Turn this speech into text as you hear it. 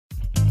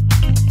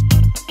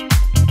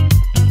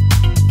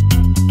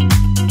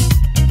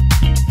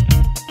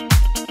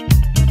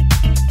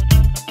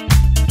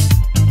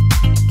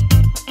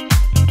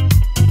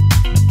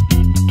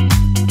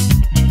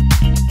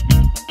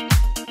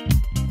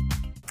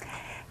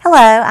Hello,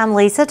 I'm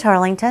Lisa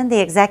Turlington, the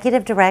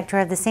Executive Director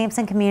of the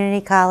Sampson Community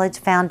College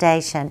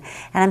Foundation,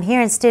 and I'm here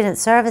in Student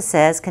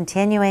Services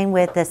continuing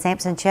with the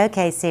Sampson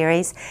Showcase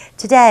series.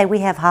 Today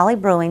we have Holly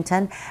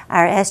Brewington,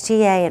 our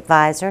SGA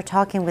advisor,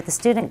 talking with the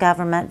Student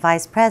Government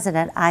Vice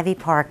President, Ivey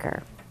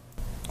Parker.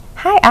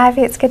 Hi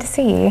Ivy, it's good to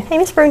see you. Hey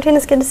Ms. Brewington,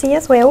 it's good to see you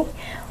as well.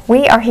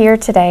 We are here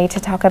today to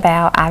talk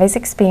about Ivy's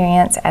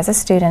experience as a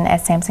student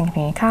at Sampson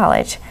Community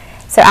College.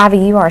 So Ivy,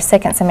 you are a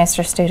second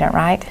semester student,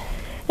 right?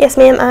 Yes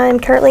ma'am, I'm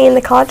currently in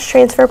the college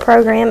transfer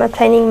program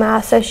obtaining my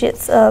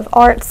Associates of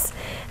Arts,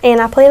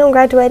 and I plan on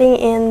graduating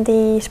in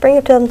the spring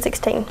of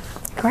 2016.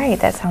 Great,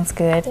 that sounds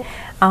good.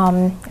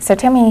 So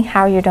tell me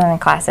how you're doing in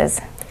classes.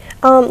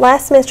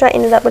 Last semester I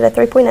ended up with a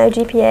 3.0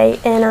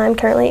 GPA and I'm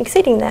currently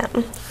exceeding that.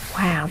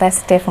 Wow,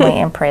 that's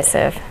definitely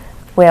impressive.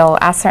 Well,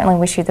 I certainly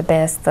wish you the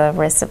best the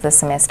rest of the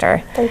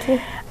semester. Thank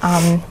you.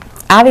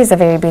 Ivy's a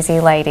very busy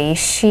lady.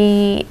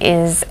 She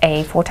is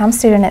a full-time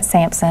student at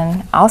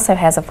Sampson, also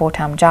has a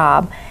full-time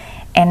job,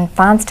 and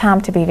finds time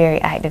to be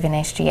very active in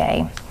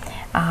SGA.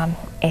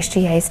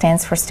 SGA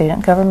stands for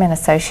Student Government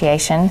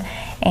Association,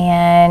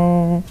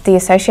 and the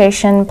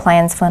association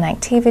plans fun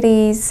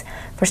activities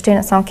for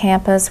students on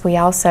campus. We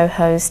also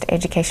host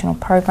educational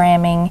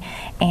programming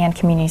and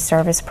community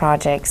service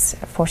projects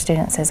for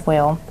students as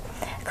well.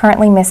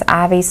 Currently, Miss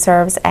Ivy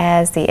serves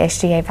as the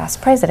SGA Vice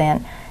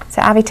President.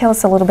 So Ivy, tell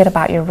us a little bit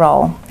about your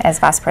role as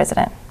Vice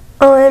President.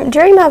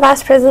 During my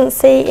Vice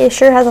Presidency, it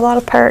sure has a lot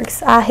of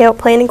perks. I help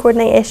plan and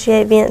coordinate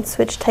SGA events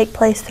which take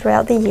place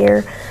throughout the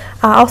year.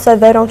 I also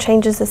vote on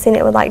changes the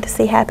Senate would like to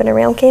see happen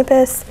around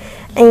campus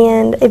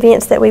and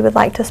events that we would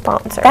like to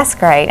sponsor. That's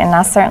great, and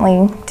I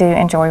certainly do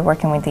enjoy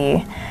working with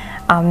you.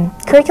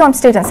 Curriculum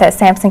students at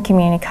Sampson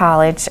Community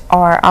College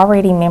are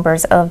already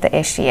members of the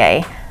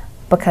SGA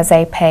because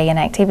they pay an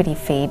activity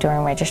fee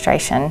during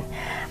registration.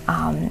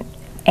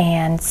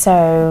 And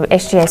so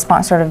SGA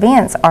sponsored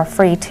events are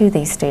free to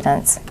these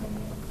students.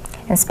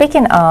 And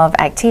speaking of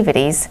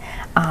activities,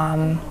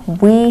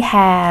 we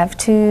have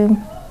two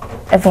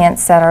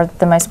events that are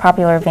the most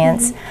popular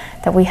events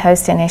that we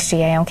host in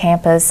SGA on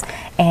campus,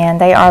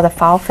 and they are the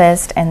Fall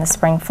Fest and the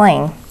Spring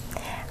Fling.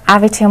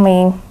 Ivy, tell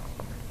me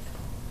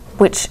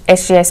which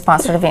SGA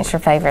sponsored event's your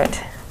favorite?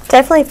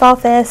 Definitely Fall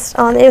Fest.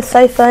 It was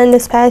so fun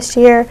this past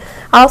year.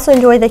 I also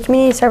enjoyed the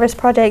community service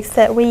projects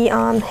that we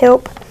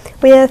help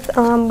with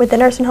the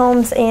nursing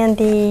homes and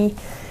the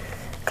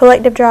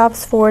collective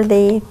drives for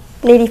the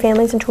needy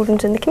families and children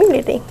in the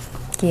community.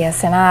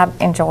 Yes, and I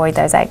enjoyed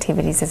those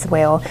activities as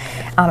well.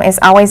 It's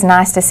always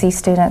nice to see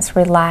students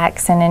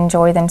relax and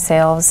enjoy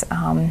themselves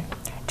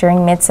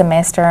during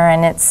mid-semester,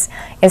 and it's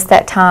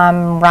that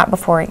time right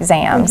before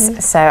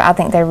exams. So I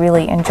think they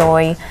really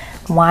enjoy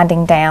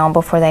winding down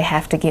before they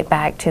have to get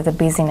back to the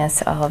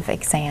busyness of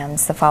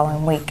exams the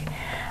following week.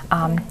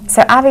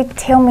 So Ivy,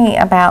 tell me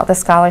about the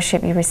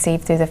scholarship you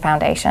received through the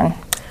foundation.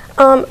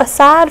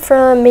 Aside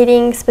from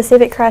meeting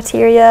specific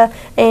criteria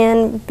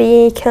and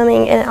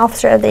becoming an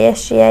officer of the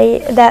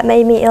SGA, that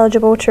made me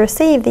eligible to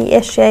receive the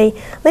SGA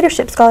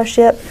Leadership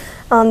Scholarship.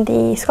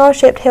 The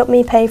scholarship helped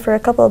me pay for a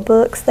couple of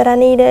books that I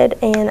needed,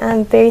 and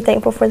I'm very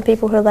thankful for the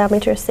people who allowed me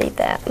to receive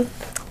that.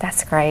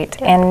 That's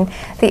great. And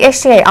the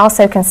SGA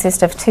also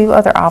consists of two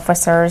other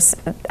officers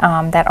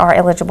that are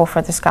eligible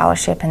for the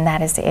scholarship, and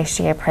that is the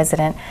SGA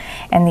President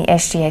and the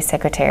SGA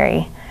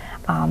Secretary.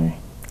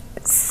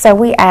 So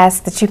we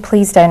ask that you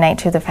please donate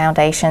to the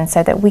foundation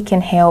so that we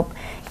can help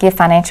give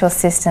financial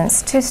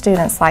assistance to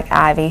students like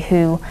Ivy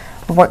who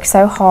work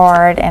so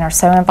hard and are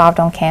so involved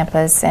on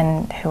campus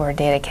and who are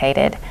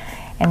dedicated.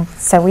 And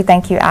so we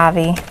thank you,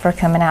 Ivy, for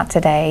coming out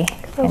today,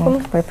 and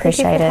we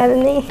appreciate it. Thank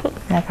you for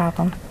having me. No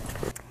problem.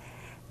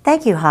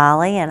 Thank you,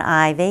 Holly and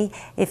Ivy.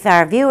 If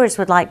our viewers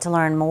would like to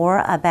learn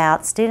more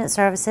about student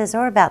services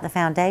or about the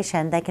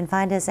foundation, they can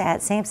find us at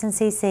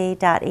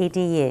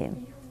sampsoncc.edu.